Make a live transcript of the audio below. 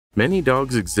Many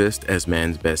dogs exist as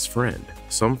man's best friend,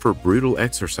 some for brutal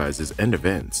exercises and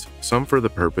events, some for the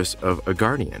purpose of a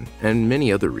guardian, and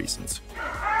many other reasons.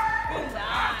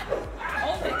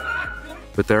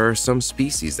 But there are some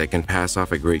species that can pass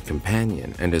off a great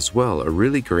companion and as well a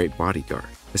really great bodyguard.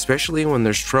 Especially when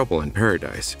there's trouble in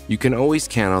paradise, you can always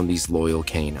count on these loyal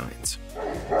canines.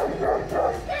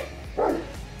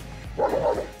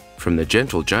 From the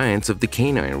gentle giants of the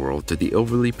canine world to the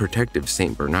overly protective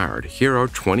Saint Bernard, here are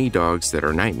 20 dogs that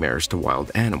are nightmares to wild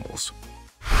animals.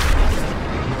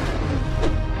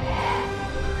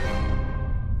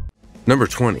 Number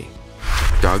 20.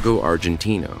 Doggo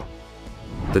Argentino.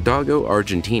 The Doggo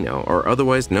Argentino, or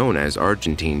otherwise known as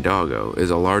Argentine Doggo,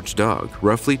 is a large dog,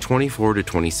 roughly 24 to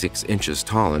 26 inches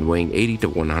tall and weighing 80 to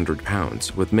 100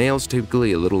 pounds, with males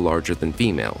typically a little larger than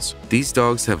females. These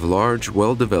dogs have large,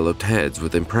 well-developed heads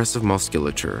with impressive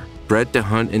musculature, bred to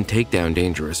hunt and take down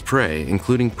dangerous prey,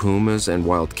 including pumas and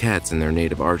wild cats in their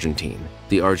native Argentine.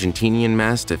 The Argentinian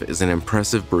Mastiff is an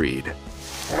impressive breed,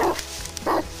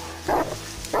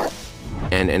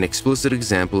 and an explicit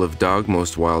example of dog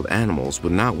most wild animals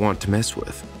would not want to mess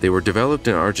with. They were developed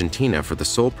in Argentina for the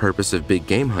sole purpose of big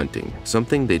game hunting,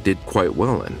 something they did quite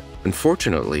well in.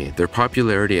 Unfortunately, their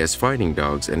popularity as fighting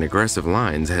dogs and aggressive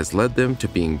lines has led them to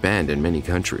being banned in many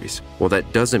countries. While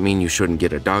that doesn't mean you shouldn't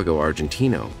get a Doggo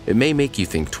Argentino, it may make you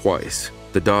think twice.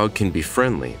 The dog can be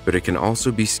friendly, but it can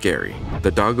also be scary.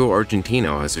 The Doggo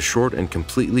Argentino has a short and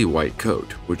completely white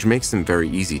coat, which makes them very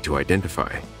easy to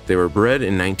identify. They were bred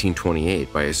in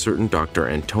 1928 by a certain Dr.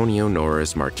 Antonio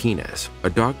Norris Martinez, a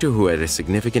doctor who had a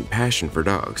significant passion for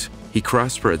dogs. He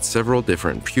crossbred several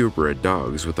different purebred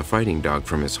dogs with a fighting dog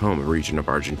from his home region of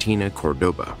Argentina,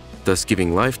 Cordoba, thus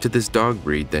giving life to this dog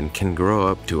breed that can grow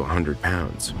up to 100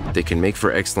 pounds. They can make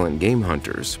for excellent game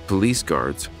hunters, police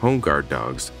guards, home guard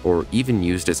dogs, or even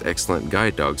used as excellent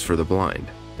guide dogs for the blind.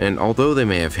 And although they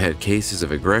may have had cases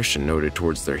of aggression noted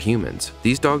towards their humans,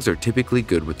 these dogs are typically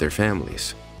good with their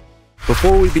families.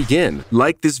 Before we begin,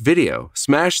 like this video,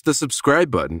 smash the subscribe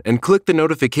button, and click the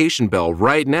notification bell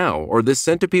right now, or this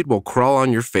centipede will crawl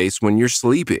on your face when you're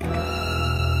sleeping.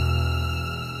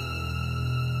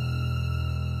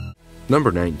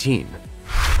 Number 19.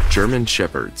 German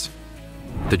Shepherds.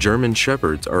 The German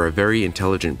Shepherds are a very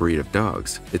intelligent breed of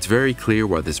dogs. It's very clear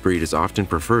why this breed is often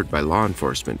preferred by law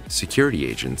enforcement, security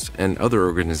agents, and other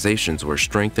organizations where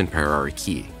strength and power are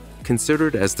key.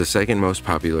 Considered as the second most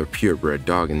popular purebred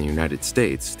dog in the United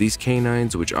States, these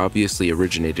canines, which obviously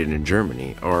originated in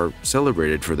Germany, are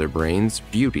celebrated for their brains,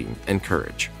 beauty, and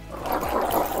courage.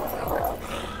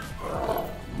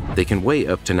 They can weigh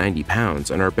up to 90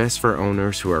 pounds and are best for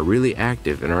owners who are really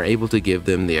active and are able to give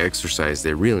them the exercise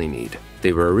they really need.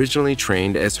 They were originally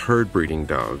trained as herd breeding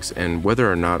dogs, and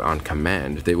whether or not on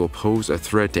command, they will pose a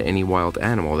threat to any wild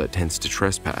animal that tends to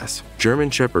trespass. German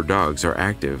Shepherd dogs are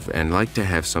active and like to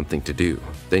have something to do.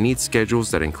 They need schedules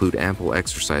that include ample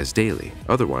exercise daily,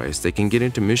 otherwise they can get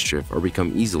into mischief or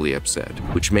become easily upset,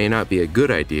 which may not be a good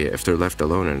idea if they're left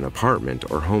alone in an apartment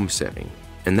or home setting.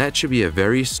 And that should be a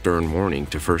very stern warning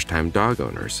to first-time dog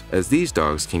owners, as these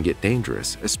dogs can get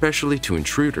dangerous, especially to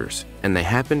intruders, and they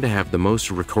happen to have the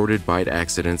most recorded bite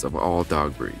accidents of all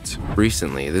dog breeds.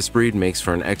 Recently, this breed makes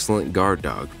for an excellent guard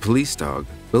dog, police dog,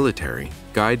 military,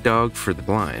 guide dog for the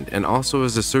blind, and also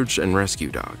as a search and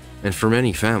rescue dog. And for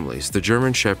many families, the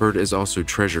German Shepherd is also a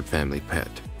treasured family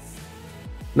pet.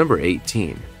 Number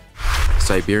 18.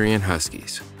 Siberian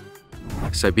Huskies.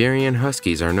 Siberian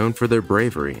Huskies are known for their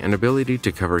bravery and ability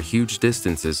to cover huge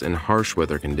distances in harsh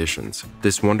weather conditions.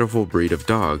 This wonderful breed of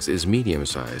dogs is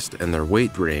medium-sized, and their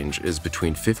weight range is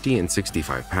between 50 and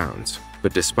 65 pounds.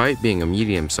 But despite being a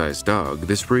medium-sized dog,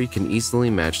 this breed can easily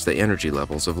match the energy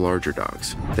levels of larger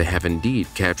dogs. They have indeed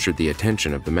captured the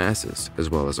attention of the masses, as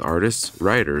well as artists,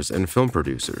 writers, and film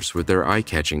producers with their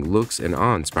eye-catching looks and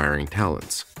awe-inspiring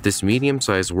talents. This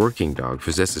medium-sized working dog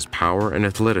possesses power and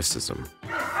athleticism.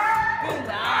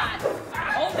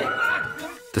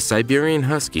 The Siberian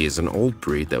Husky is an old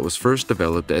breed that was first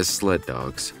developed as sled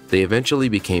dogs. They eventually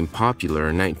became popular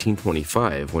in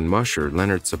 1925 when musher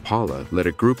Leonard Sapala led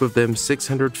a group of them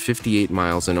 658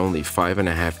 miles in only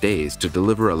 5.5 days to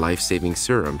deliver a life-saving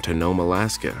serum to Nome,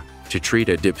 Alaska, to treat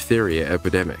a diphtheria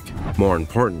epidemic. More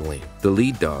importantly, the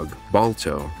lead dog,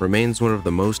 Balto, remains one of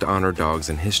the most honored dogs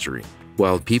in history.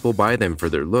 While people buy them for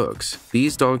their looks,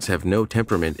 these dogs have no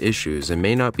temperament issues and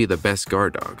may not be the best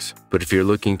guard dogs. But if you're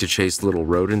looking to chase little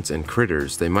rodents and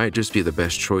critters, they might just be the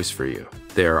best choice for you.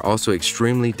 They are also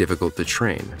extremely difficult to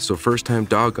train, so first-time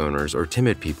dog owners or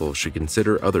timid people should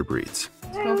consider other breeds.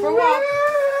 Let's go for a walk.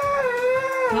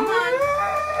 Come on.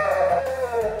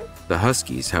 The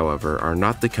Huskies, however, are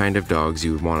not the kind of dogs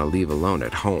you would want to leave alone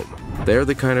at home. They are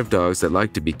the kind of dogs that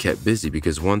like to be kept busy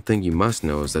because one thing you must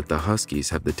know is that the Huskies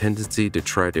have the tendency to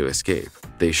try to escape.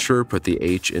 They sure put the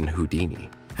H in Houdini.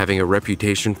 Having a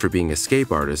reputation for being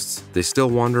escape artists, they still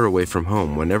wander away from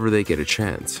home whenever they get a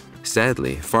chance.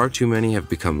 Sadly, far too many have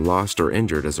become lost or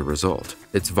injured as a result.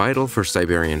 It's vital for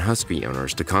Siberian Husky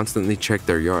owners to constantly check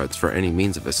their yards for any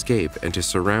means of escape and to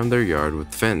surround their yard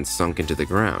with fence sunk into the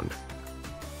ground.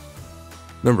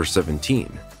 Number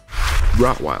 17.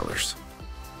 Rottweilers.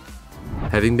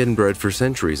 Having been bred for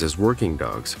centuries as working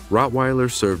dogs,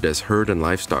 Rottweilers served as herd and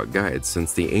livestock guides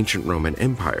since the ancient Roman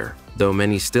Empire. Though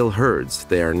many still herds,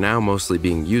 they are now mostly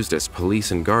being used as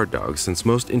police and guard dogs since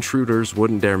most intruders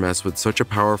wouldn't dare mess with such a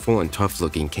powerful and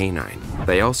tough-looking canine.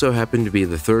 They also happen to be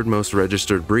the third most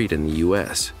registered breed in the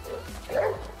US.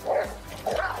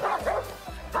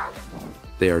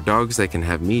 They are dogs that can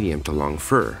have medium to long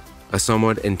fur. A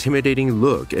somewhat intimidating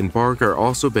look and bark are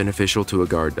also beneficial to a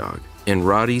guard dog, and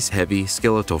Rottie's heavy,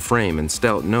 skeletal frame and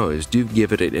stout nose do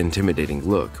give it an intimidating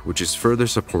look, which is further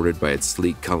supported by its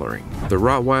sleek coloring. The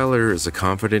Rottweiler is a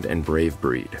confident and brave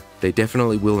breed. They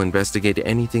definitely will investigate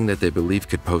anything that they believe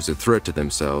could pose a threat to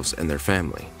themselves and their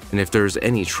family. And if there is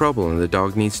any trouble and the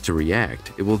dog needs to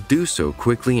react, it will do so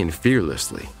quickly and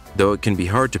fearlessly. Though it can be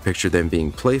hard to picture them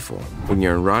being playful, when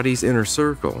you're in Rottie's inner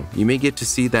circle, you may get to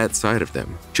see that side of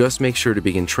them. Just make sure to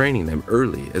begin training them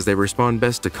early as they respond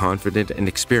best to confident and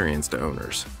experienced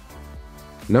owners.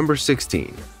 Number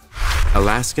 16.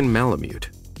 Alaskan Malamute.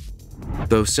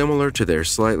 Though similar to their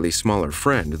slightly smaller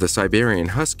friend, the Siberian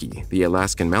Husky, the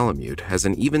Alaskan Malamute has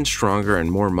an even stronger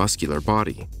and more muscular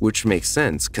body, which makes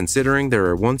sense considering they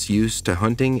were once used to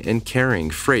hunting and carrying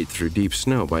freight through deep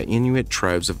snow by Inuit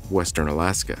tribes of western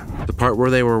Alaska. The part where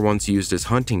they were once used as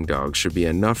hunting dogs should be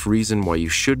enough reason why you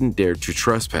shouldn't dare to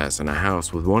trespass in a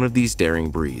house with one of these daring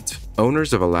breeds.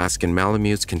 Owners of Alaskan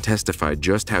Malamutes can testify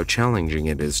just how challenging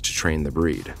it is to train the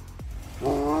breed.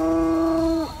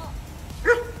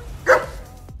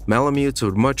 Malamutes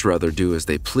would much rather do as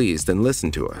they please than listen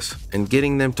to us, and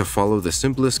getting them to follow the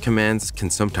simplest commands can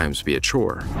sometimes be a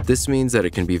chore. This means that it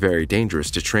can be very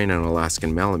dangerous to train an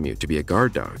Alaskan Malamute to be a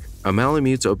guard dog. A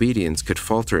Malamute's obedience could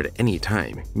falter at any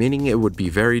time, meaning it would be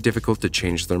very difficult to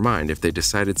change their mind if they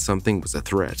decided something was a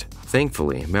threat.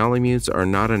 Thankfully, Malamutes are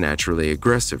not a naturally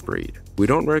aggressive breed. We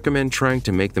don't recommend trying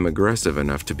to make them aggressive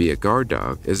enough to be a guard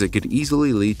dog, as it could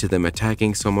easily lead to them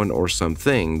attacking someone or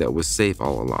something that was safe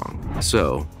all along.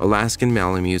 So, Alaskan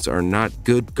Malamutes are not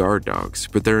good guard dogs,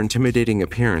 but their intimidating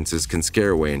appearances can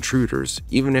scare away intruders,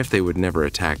 even if they would never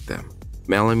attack them.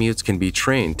 Malamutes can be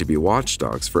trained to be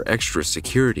watchdogs for extra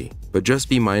security, but just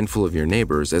be mindful of your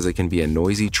neighbors as it can be a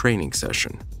noisy training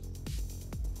session.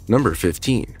 Number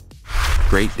 15.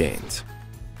 Great Danes.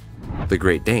 The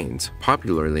Great Danes,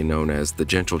 popularly known as the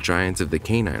gentle giants of the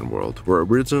canine world, were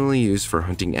originally used for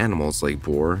hunting animals like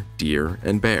boar, deer,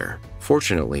 and bear.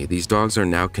 Fortunately, these dogs are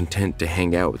now content to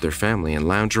hang out with their family and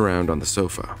lounge around on the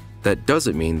sofa. That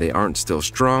doesn't mean they aren't still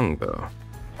strong, though.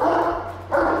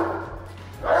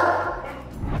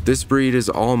 This breed is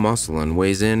all muscle and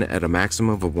weighs in at a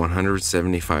maximum of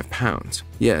 175 pounds.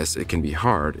 Yes, it can be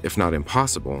hard, if not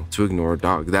impossible, to ignore a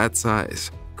dog that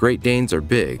size. Great Danes are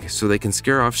big, so they can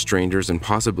scare off strangers and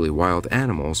possibly wild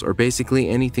animals or basically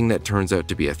anything that turns out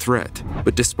to be a threat.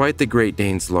 But despite the Great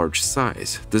Dane's large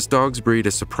size, this dog's breed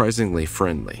is surprisingly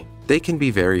friendly. They can be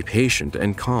very patient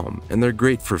and calm, and they're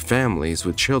great for families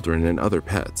with children and other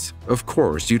pets. Of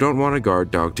course, you don't want a guard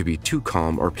dog to be too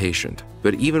calm or patient,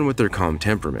 but even with their calm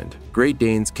temperament, Great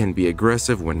Danes can be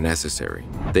aggressive when necessary.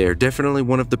 They are definitely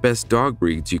one of the best dog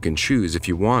breeds you can choose if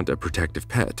you want a protective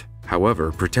pet.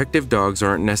 However, protective dogs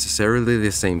aren't necessarily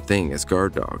the same thing as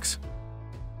guard dogs.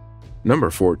 Number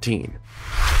 14.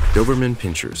 Doberman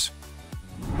Pinschers.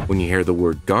 When you hear the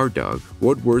word guard dog,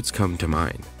 what words come to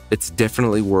mind? It's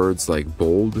definitely words like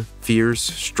bold, fierce,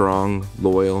 strong,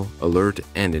 loyal, alert,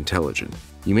 and intelligent.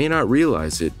 You may not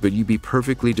realize it, but you'd be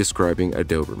perfectly describing a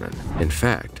Doberman. In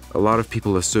fact, a lot of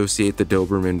people associate the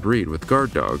Doberman breed with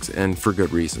guard dogs, and for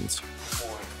good reasons.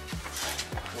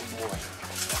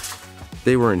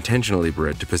 They were intentionally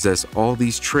bred to possess all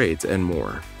these traits and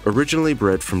more. Originally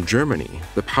bred from Germany,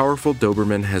 the powerful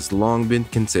Doberman has long been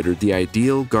considered the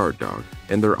ideal guard dog,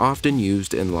 and they're often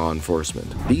used in law enforcement.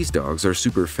 These dogs are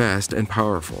super fast and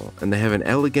powerful, and they have an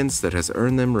elegance that has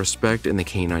earned them respect in the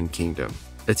canine kingdom.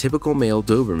 A typical male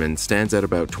Doberman stands at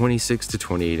about 26 to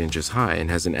 28 inches high and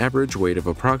has an average weight of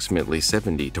approximately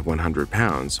 70 to 100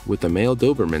 pounds, with the male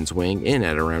Dobermans weighing in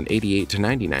at around 88 to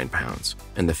 99 pounds,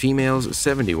 and the females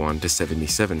 71 to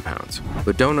 77 pounds.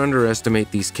 But don't underestimate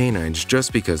these canines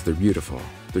just because they're beautiful.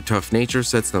 Their tough nature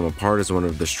sets them apart as one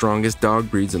of the strongest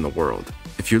dog breeds in the world.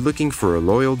 If you're looking for a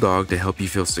loyal dog to help you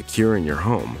feel secure in your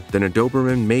home, then a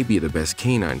Doberman may be the best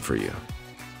canine for you.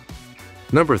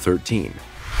 Number 13.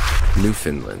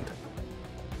 Newfoundland.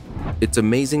 It's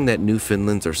amazing that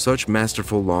Newfoundlands are such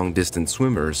masterful long-distance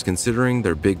swimmers considering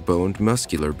their big-boned,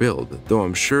 muscular build, though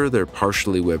I'm sure their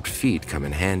partially webbed feet come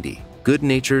in handy.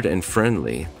 Good-natured and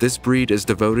friendly, this breed is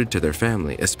devoted to their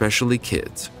family, especially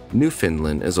kids.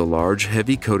 Newfoundland is a large,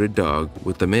 heavy-coated dog,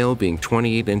 with the male being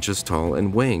 28 inches tall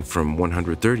and weighing from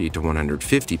 130 to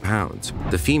 150 pounds.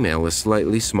 The female is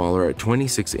slightly smaller at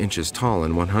 26 inches tall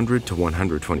and 100 to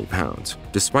 120 pounds.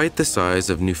 Despite the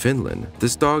size of Newfoundland,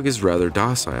 this dog is rather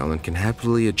docile and can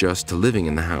happily adjust to living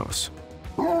in the house.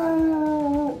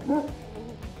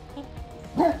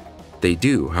 They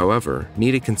do, however,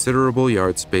 need a considerable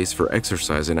yard space for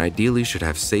exercise and ideally should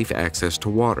have safe access to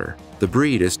water. The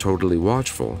breed is totally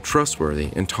watchful,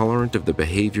 trustworthy, and tolerant of the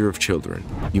behavior of children.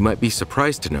 You might be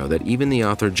surprised to know that even the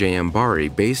author J.M. Barrie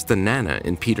based the Nana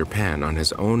in Peter Pan on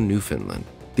his own Newfoundland.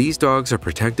 These dogs are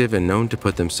protective and known to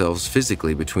put themselves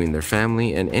physically between their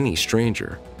family and any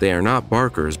stranger. They are not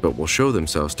barkers but will show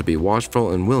themselves to be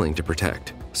watchful and willing to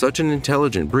protect. Such an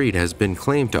intelligent breed has been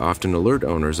claimed to often alert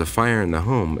owners of fire in the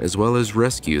home as well as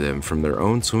rescue them from their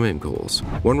own swimming pools.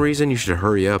 One reason you should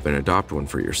hurry up and adopt one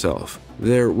for yourself.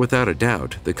 They're, without a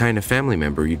doubt, the kind of family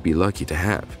member you'd be lucky to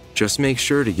have. Just make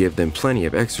sure to give them plenty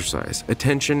of exercise,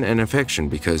 attention, and affection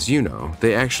because, you know,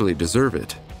 they actually deserve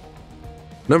it.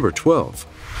 Number 12.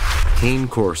 Cane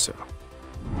Corso.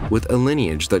 With a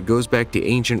lineage that goes back to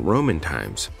ancient Roman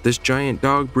times, this giant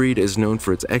dog breed is known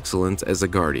for its excellence as a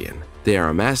guardian. They are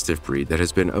a mastiff breed that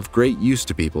has been of great use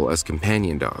to people as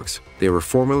companion dogs. They were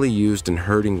formerly used in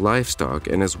herding livestock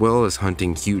and as well as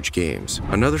hunting huge games.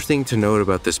 Another thing to note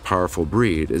about this powerful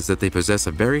breed is that they possess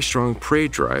a very strong prey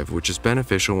drive, which is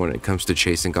beneficial when it comes to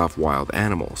chasing off wild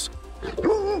animals.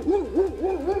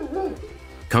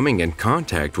 Coming in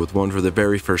contact with one for the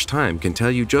very first time can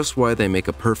tell you just why they make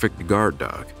a perfect guard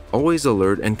dog. Always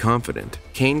alert and confident,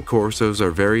 Cane Corsos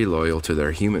are very loyal to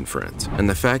their human friends, and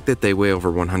the fact that they weigh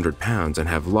over 100 pounds and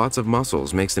have lots of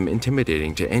muscles makes them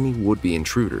intimidating to any would-be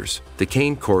intruders. The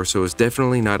Cane Corso is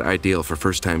definitely not ideal for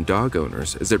first-time dog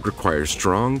owners as it requires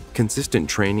strong, consistent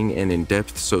training and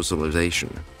in-depth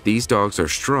socialization. These dogs are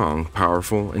strong,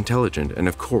 powerful, intelligent, and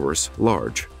of course,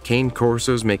 large. Cane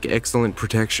Corsos make excellent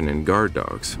protection and guard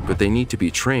dogs, but they need to be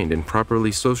trained and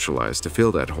properly socialized to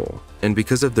fill that hole. And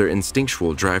because of their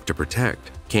instinctual drive to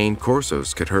protect, Cane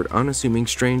Corsos could hurt unassuming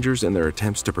strangers in their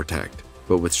attempts to protect.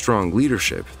 But with strong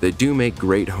leadership, they do make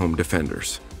great home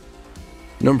defenders.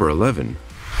 Number 11.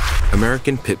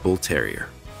 American Pit Bull Terrier.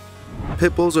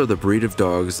 Pit bulls are the breed of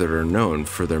dogs that are known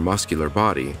for their muscular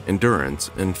body,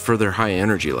 endurance, and for their high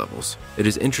energy levels. It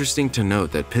is interesting to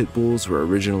note that pit bulls were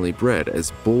originally bred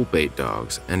as bull bait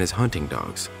dogs and as hunting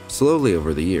dogs. Slowly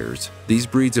over the years, these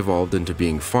breeds evolved into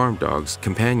being farm dogs,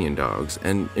 companion dogs,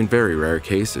 and, in very rare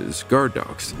cases, guard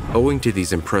dogs. Owing to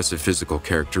these impressive physical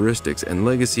characteristics and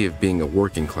legacy of being a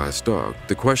working-class dog,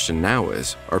 the question now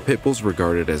is, are pit bulls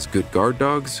regarded as good guard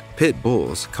dogs? Pit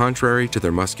bulls, contrary to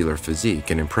their muscular physique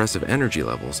and impressive energy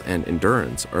levels and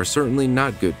endurance, are certainly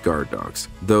not good guard dogs,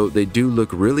 though they do look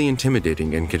really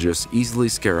intimidating and can just easily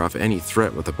scare off any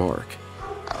threat with a bark.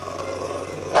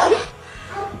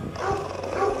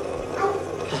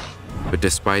 But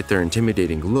despite their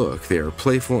intimidating look, they are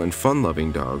playful and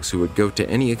fun-loving dogs who would go to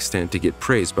any extent to get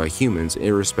praised by humans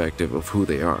irrespective of who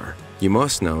they are. You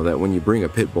must know that when you bring a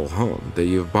pit bull home, that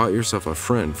you have bought yourself a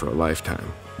friend for a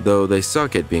lifetime. Though they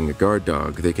suck at being a guard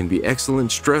dog, they can be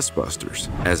excellent stress busters.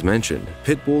 As mentioned,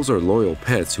 pit bulls are loyal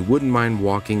pets who wouldn't mind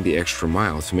walking the extra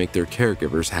mile to make their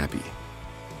caregivers happy.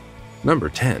 Number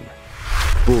 10.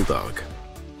 Bulldog.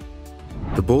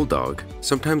 The Bulldog,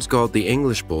 sometimes called the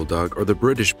English Bulldog or the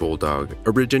British Bulldog,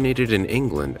 originated in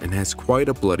England and has quite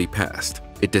a bloody past.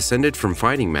 It descended from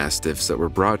fighting mastiffs that were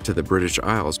brought to the British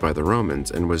Isles by the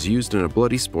Romans and was used in a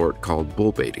bloody sport called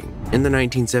bull baiting. In the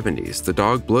 1970s, the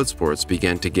dog blood sports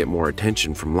began to get more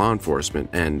attention from law enforcement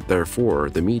and,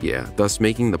 therefore, the media, thus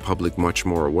making the public much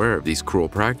more aware of these cruel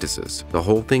practices. The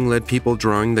whole thing led people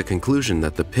drawing the conclusion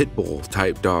that the pit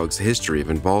bull-type dog's history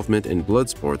of involvement in blood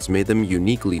sports made them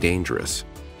uniquely dangerous.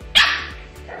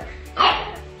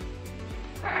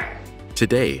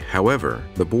 Today, however,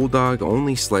 the bulldog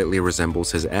only slightly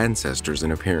resembles his ancestors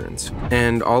in appearance,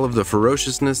 and all of the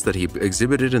ferociousness that he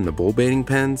exhibited in the bull baiting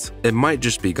pens, it might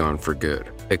just be gone for good.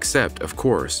 Except, of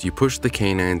course, you pushed the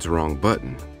canine's wrong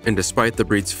button. And despite the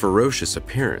breed's ferocious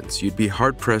appearance, you'd be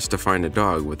hard-pressed to find a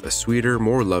dog with a sweeter,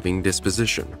 more loving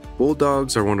disposition.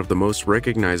 Bulldogs are one of the most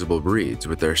recognizable breeds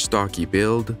with their stocky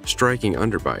build, striking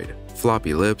underbite,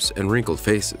 floppy lips, and wrinkled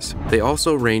faces. They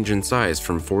also range in size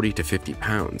from 40 to 50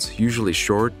 pounds, usually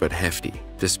short but hefty.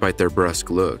 Despite their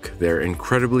brusque look, they're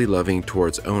incredibly loving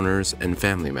towards owners and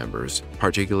family members,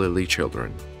 particularly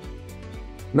children.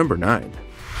 Number 9.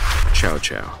 Chow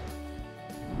Chow.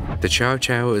 The Chow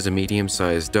Chow is a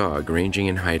medium-sized dog ranging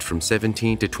in height from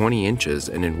 17 to 20 inches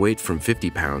and in weight from 50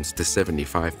 pounds to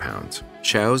 75 pounds.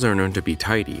 Chows are known to be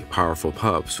tidy, powerful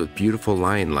pups with beautiful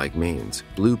lion-like manes,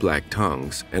 blue-black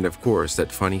tongues, and of course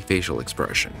that funny facial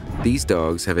expression. These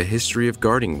dogs have a history of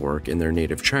guarding work in their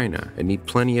native China and need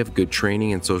plenty of good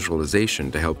training and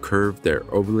socialization to help curb their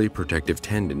overly protective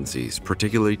tendencies,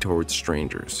 particularly towards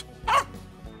strangers.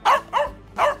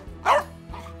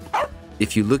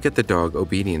 If you look at the dog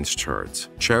obedience charts,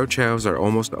 Chow Chows are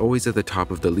almost always at the top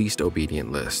of the least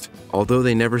obedient list, although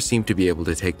they never seem to be able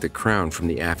to take the crown from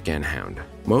the Afghan Hound.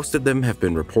 Most of them have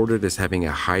been reported as having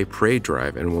a high prey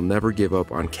drive and will never give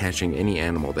up on catching any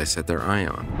animal they set their eye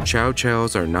on. Chow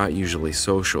Chows are not usually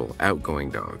social, outgoing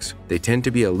dogs. They tend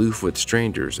to be aloof with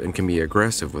strangers and can be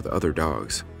aggressive with other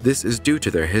dogs. This is due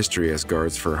to their history as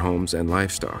guards for homes and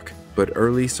livestock. But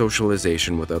early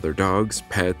socialization with other dogs,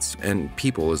 pets, and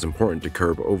people is important to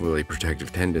curb overly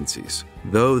protective tendencies,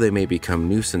 though they may become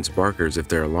nuisance barkers if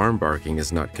their alarm barking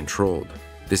is not controlled.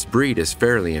 This breed is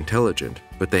fairly intelligent,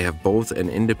 but they have both an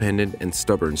independent and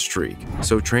stubborn streak,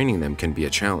 so training them can be a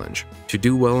challenge. To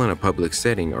do well in a public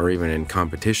setting or even in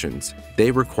competitions,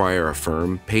 they require a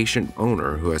firm, patient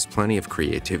owner who has plenty of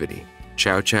creativity.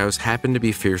 Chow Chows happen to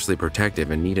be fiercely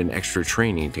protective and need an extra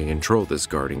training to control this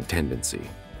guarding tendency.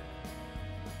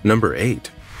 Number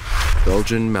 8.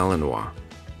 Belgian Malinois.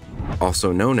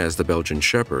 Also known as the Belgian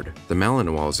Shepherd, the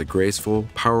Malinois is a graceful,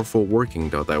 powerful working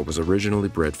dog that was originally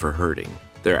bred for herding.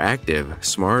 They're active,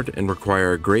 smart, and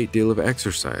require a great deal of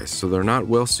exercise, so they're not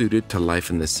well suited to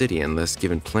life in the city unless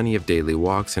given plenty of daily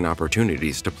walks and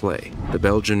opportunities to play. The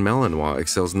Belgian Malinois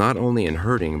excels not only in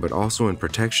herding but also in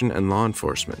protection and law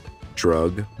enforcement,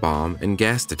 drug, bomb, and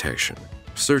gas detection,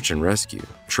 search and rescue,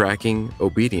 tracking,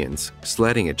 obedience,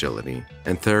 sledding agility,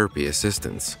 and therapy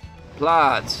assistance.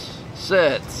 Platz,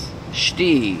 sitz,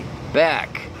 steh,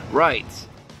 back, right.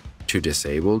 To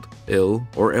disabled, ill,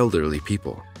 or elderly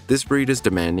people. This breed is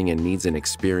demanding and needs an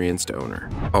experienced owner.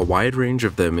 A wide range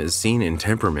of them is seen in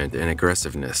temperament and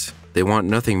aggressiveness. They want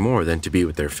nothing more than to be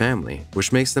with their family,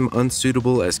 which makes them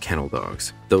unsuitable as kennel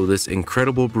dogs, though this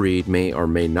incredible breed may or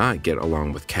may not get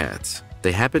along with cats.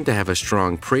 They happen to have a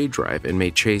strong prey drive and may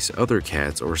chase other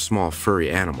cats or small furry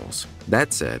animals.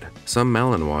 That said, some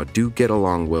Malinois do get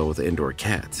along well with indoor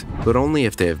cats, but only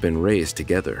if they have been raised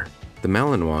together. The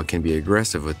Malinois can be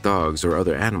aggressive with dogs or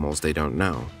other animals they don't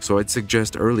know, so I'd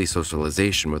suggest early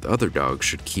socialization with other dogs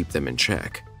should keep them in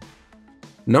check.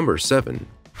 Number 7.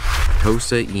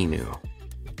 Tosa Inu.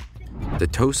 The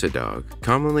Tosa dog,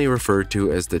 commonly referred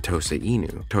to as the Tosa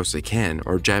Inu, Tosa Ken,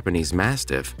 or Japanese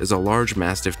Mastiff, is a large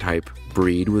Mastiff type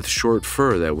breed with short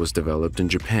fur that was developed in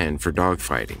Japan for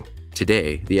dogfighting.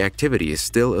 Today, the activity is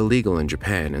still illegal in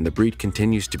Japan and the breed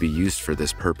continues to be used for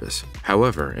this purpose.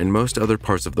 However, in most other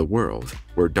parts of the world,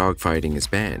 where dogfighting is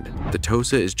banned, the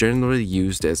Tosa is generally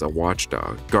used as a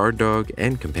watchdog, guard dog,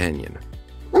 and companion.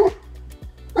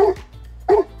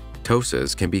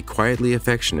 Tosas can be quietly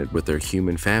affectionate with their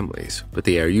human families, but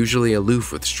they are usually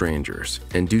aloof with strangers.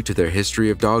 And due to their history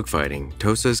of dogfighting,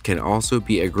 Tosas can also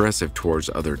be aggressive towards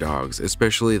other dogs,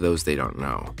 especially those they don't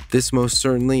know. This most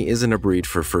certainly isn't a breed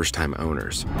for first-time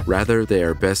owners. Rather, they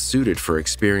are best suited for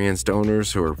experienced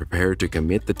owners who are prepared to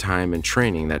commit the time and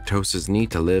training that Tosas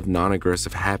need to live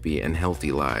non-aggressive, happy, and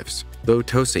healthy lives. Though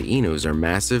Tosa Inus are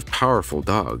massive, powerful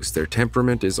dogs, their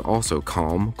temperament is also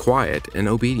calm, quiet, and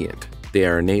obedient. They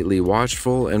are innately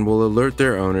watchful and will alert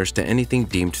their owners to anything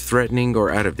deemed threatening or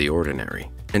out of the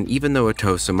ordinary. And even though a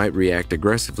Tosa might react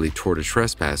aggressively toward a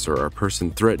trespasser or a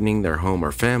person threatening their home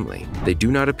or family, they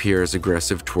do not appear as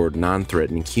aggressive toward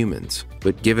non-threatening humans.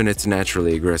 But given its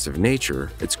naturally aggressive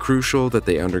nature, it's crucial that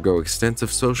they undergo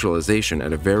extensive socialization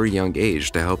at a very young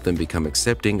age to help them become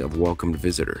accepting of welcomed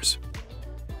visitors.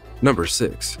 Number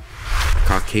 6.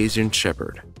 Caucasian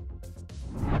Shepherd.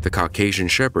 The Caucasian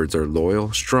Shepherds are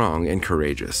loyal, strong, and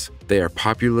courageous. They are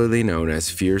popularly known as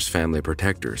fierce family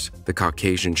protectors. The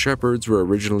Caucasian Shepherds were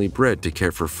originally bred to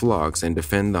care for flocks and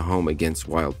defend the home against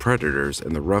wild predators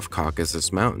in the rough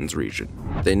Caucasus Mountains region.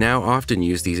 They now often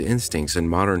use these instincts in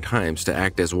modern times to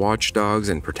act as watchdogs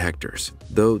and protectors,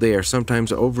 though they are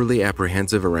sometimes overly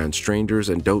apprehensive around strangers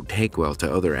and don't take well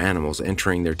to other animals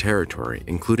entering their territory,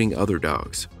 including other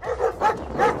dogs.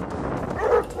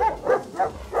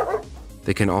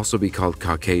 They can also be called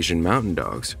Caucasian Mountain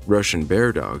Dogs, Russian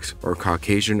Bear Dogs, or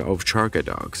Caucasian Ovcharka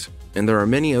Dogs. And there are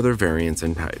many other variants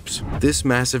and types. This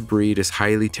massive breed is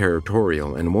highly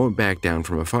territorial and won't back down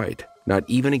from a fight, not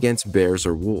even against bears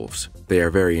or wolves. They are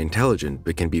very intelligent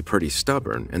but can be pretty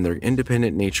stubborn, and their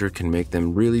independent nature can make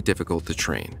them really difficult to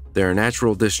train. Their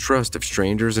natural distrust of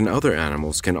strangers and other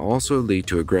animals can also lead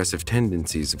to aggressive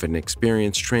tendencies if an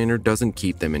experienced trainer doesn't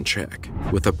keep them in check.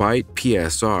 With a bite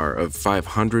PSR of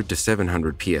 500 to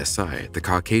 700 psi, the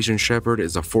Caucasian Shepherd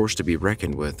is a force to be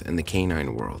reckoned with in the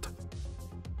canine world.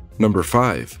 Number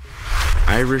 5.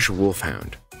 Irish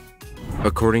Wolfhound.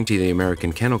 According to the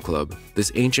American Kennel Club,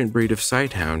 this ancient breed of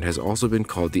sighthound has also been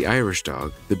called the Irish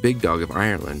Dog, the Big Dog of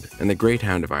Ireland, and the Great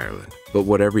Hound of Ireland. But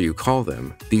whatever you call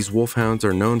them, these wolfhounds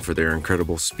are known for their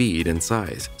incredible speed and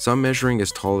size, some measuring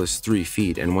as tall as 3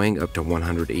 feet and weighing up to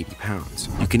 180 pounds.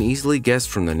 You can easily guess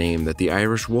from the name that the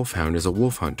Irish Wolfhound is a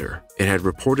wolf hunter. It had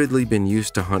reportedly been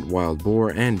used to hunt wild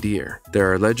boar and deer.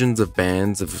 There are legends of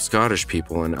bands of Scottish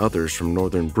people and others from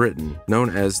northern Britain, known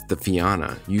as the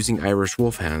Fianna, using Irish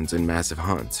wolfhounds in massive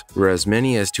hunts, where as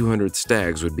many as 200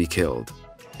 stags would be killed.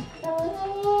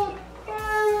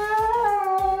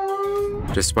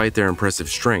 Despite their impressive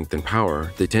strength and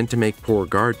power, they tend to make poor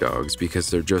guard dogs because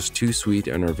they're just too sweet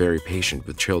and are very patient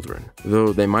with children.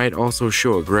 Though they might also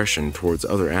show aggression towards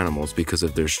other animals because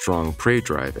of their strong prey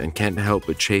drive and can't help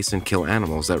but chase and kill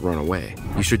animals that run away.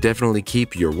 You should definitely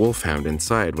keep your wolfhound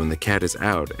inside when the cat is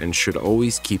out and should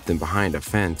always keep them behind a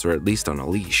fence or at least on a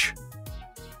leash.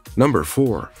 Number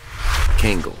 4.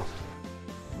 Kangal.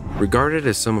 Regarded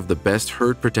as some of the best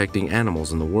herd-protecting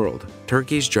animals in the world,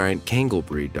 Turkey's giant Kangal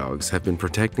breed dogs have been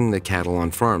protecting the cattle on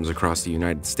farms across the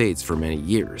United States for many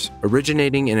years.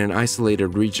 Originating in an isolated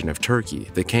region of Turkey,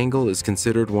 the Kangal is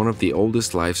considered one of the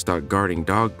oldest livestock guarding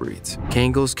dog breeds.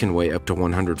 Kangals can weigh up to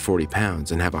 140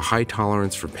 pounds and have a high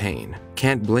tolerance for pain.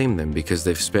 Can't blame them because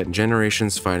they've spent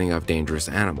generations fighting off dangerous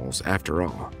animals, after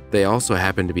all. They also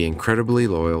happen to be incredibly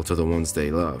loyal to the ones they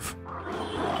love.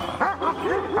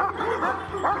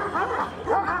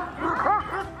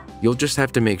 You'll just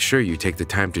have to make sure you take the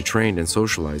time to train and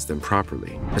socialize them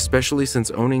properly, especially since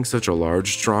owning such a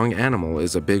large, strong animal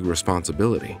is a big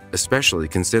responsibility, especially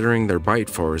considering their bite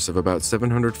force of about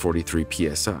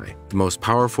 743 psi, the most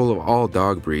powerful of all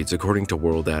dog breeds according to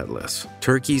World Atlas.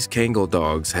 Turkey's Kangal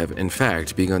dogs have in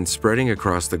fact begun spreading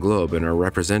across the globe and are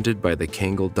represented by the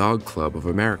Kangal Dog Club of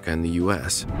America in the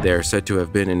US. They are said to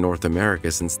have been in North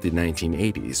America since the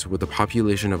 1980s, with a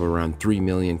population of around 3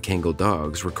 million Kangal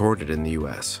dogs recorded in the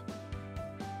US.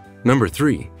 Number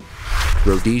 3.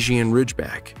 Rhodesian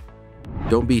Ridgeback.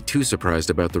 Don't be too surprised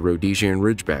about the Rhodesian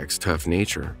Ridgeback's tough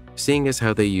nature, seeing as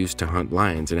how they used to hunt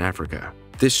lions in Africa.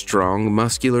 This strong,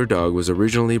 muscular dog was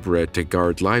originally bred to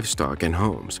guard livestock and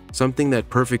homes, something that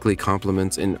perfectly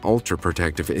complements an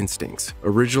ultra-protective instincts.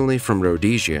 Originally from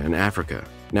Rhodesia in Africa,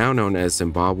 now known as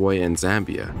Zimbabwe and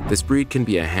Zambia, this breed can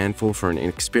be a handful for an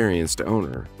inexperienced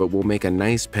owner, but will make a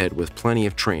nice pet with plenty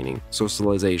of training,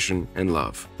 socialization, and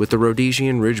love. With the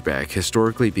Rhodesian Ridgeback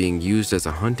historically being used as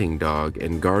a hunting dog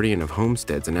and guardian of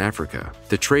homesteads in Africa,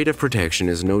 the trait of protection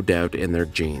is no doubt in their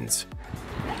genes.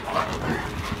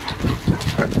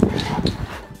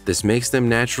 This makes them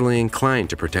naturally inclined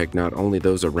to protect not only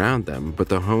those around them, but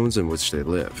the homes in which they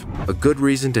live. A good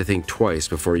reason to think twice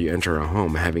before you enter a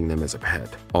home having them as a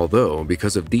pet. Although,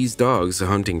 because of these dogs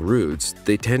hunting roots,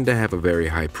 they tend to have a very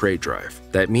high prey drive.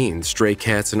 That means stray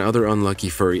cats and other unlucky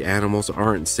furry animals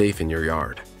aren't safe in your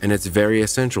yard. And it's very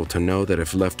essential to know that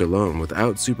if left alone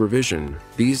without supervision,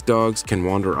 these dogs can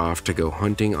wander off to go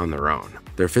hunting on their own.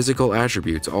 Their physical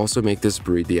attributes also make this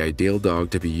breed the ideal dog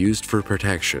to be used for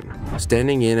protection,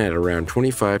 standing in at around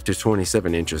 25 to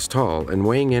 27 inches tall and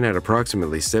weighing in at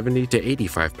approximately 70 to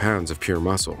 85 pounds of pure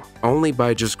muscle. Only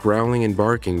by just growling and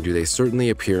barking do they certainly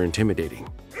appear intimidating.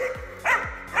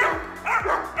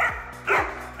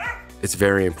 It's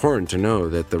very important to know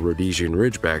that the Rhodesian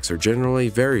Ridgebacks are generally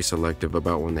very selective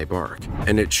about when they bark,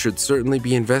 and it should certainly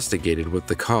be investigated what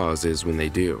the cause is when they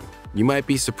do. You might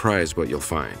be surprised what you'll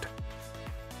find.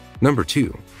 Number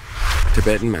 2.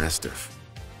 Tibetan Mastiff.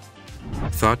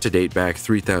 Thought to date back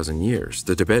 3,000 years,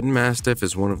 the Tibetan Mastiff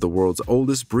is one of the world's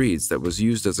oldest breeds that was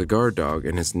used as a guard dog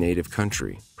in his native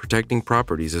country, protecting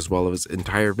properties as well as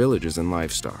entire villages and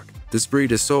livestock. This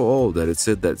breed is so old that it's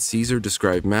said that Caesar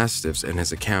described Mastiffs in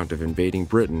his account of invading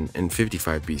Britain in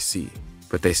 55 BC,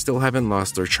 but they still haven't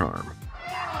lost their charm.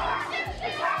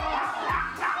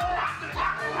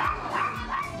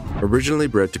 Originally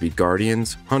bred to be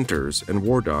guardians, hunters, and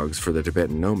war dogs for the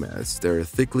Tibetan nomads, they are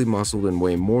thickly muscled and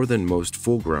weigh more than most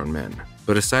full-grown men.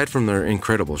 But aside from their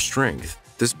incredible strength,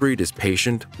 this breed is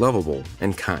patient, lovable,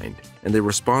 and kind, and they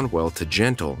respond well to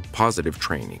gentle, positive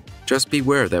training. Just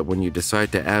beware that when you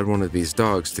decide to add one of these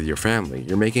dogs to your family,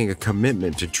 you're making a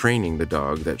commitment to training the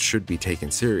dog that should be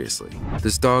taken seriously.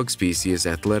 This dog species is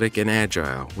athletic and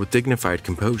agile, with dignified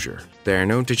composure. They are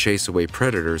known to chase away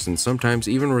predators and sometimes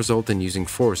even result in using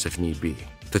force if need be.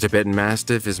 The Tibetan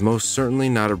Mastiff is most certainly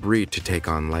not a breed to take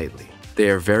on lightly. They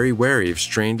are very wary of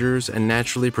strangers and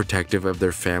naturally protective of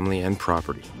their family and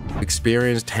property.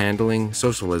 Experienced handling,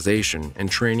 socialization,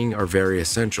 and training are very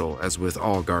essential, as with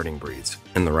all guarding breeds.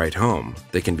 In the right home,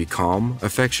 they can be calm,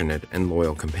 affectionate, and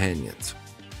loyal companions.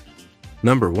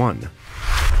 Number 1.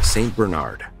 Saint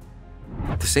Bernard.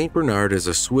 The Saint Bernard is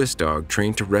a Swiss dog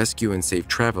trained to rescue and save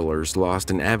travelers lost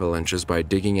in avalanches by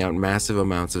digging out massive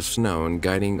amounts of snow and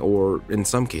guiding or, in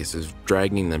some cases,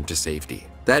 dragging them to safety.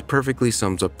 That perfectly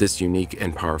sums up this unique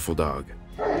and powerful dog.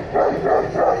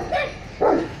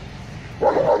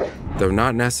 Though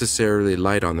not necessarily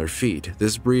light on their feet,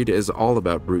 this breed is all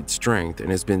about brute strength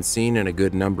and has been seen in a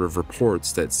good number of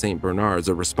reports that Saint Bernards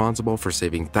are responsible for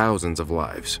saving thousands of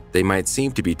lives. They might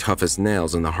seem to be tough as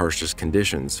nails in the harshest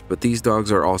conditions, but these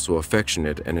dogs are also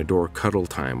affectionate and adore cuddle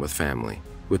time with family.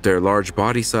 With their large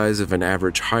body size of an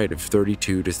average height of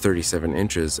 32 to 37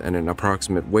 inches and an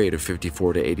approximate weight of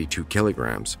 54 to 82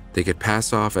 kilograms, they could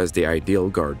pass off as the ideal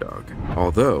guard dog.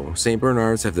 Although, Saint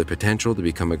Bernards have the potential to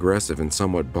become aggressive and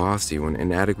somewhat bossy when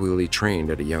inadequately trained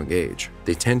at a young age.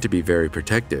 They tend to be very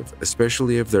protective,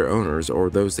 especially of their owners or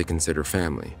those they consider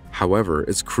family. However,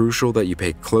 it's crucial that you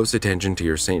pay close attention to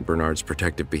your Saint Bernard's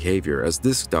protective behavior, as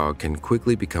this dog can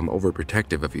quickly become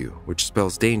overprotective of you, which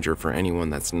spells danger for anyone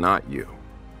that's not you.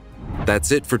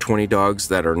 That's it for 20 dogs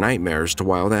that are nightmares to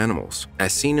wild animals.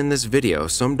 As seen in this video,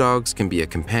 some dogs can be a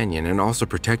companion and also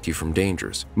protect you from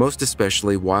dangers, most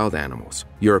especially wild animals.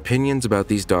 Your opinions about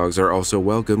these dogs are also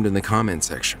welcomed in the comment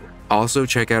section. Also,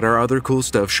 check out our other cool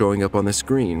stuff showing up on the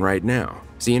screen right now.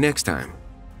 See you next time.